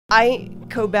I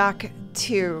go back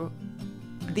to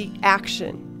the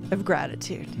action of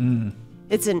gratitude.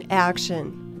 It's an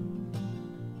action.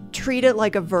 Treat it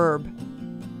like a verb.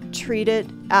 Treat it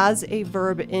as a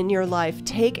verb in your life.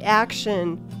 Take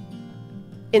action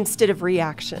instead of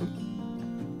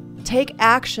reaction. Take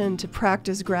action to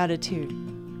practice gratitude.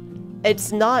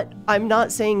 I'm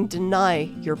not saying deny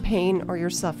your pain or your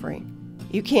suffering.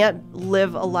 You can't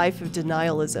live a life of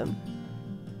denialism.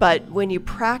 But when you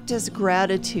practice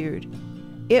gratitude,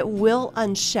 it will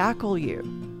unshackle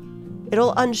you.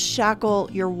 It'll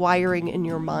unshackle your wiring in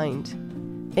your mind,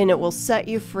 and it will set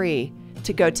you free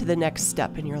to go to the next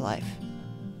step in your life.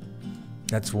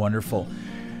 That's wonderful.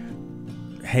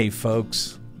 Hey,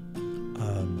 folks,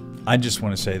 I just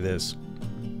want to say this.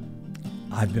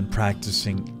 I've been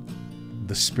practicing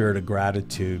the spirit of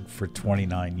gratitude for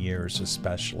 29 years,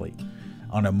 especially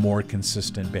on a more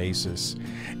consistent basis.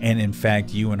 And in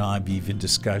fact, you and I have even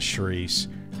discussed, Cherise,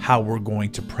 how we're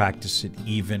going to practice it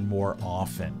even more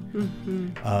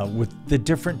often with the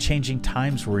different changing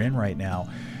times we're in right now.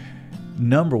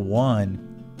 Number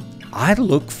one, I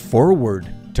look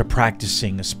forward to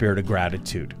practicing a spirit of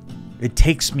gratitude. It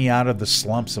takes me out of the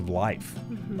slumps of life.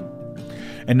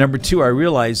 And number two, I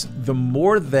realize the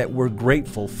more that we're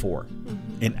grateful for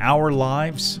in our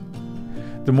lives,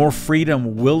 the more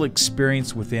freedom we'll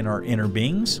experience within our inner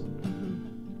beings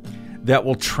that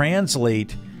will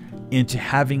translate into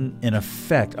having an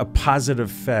effect, a positive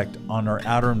effect on our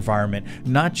outer environment,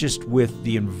 not just with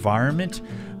the environment,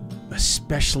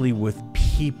 especially with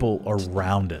people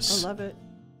around us. I love it.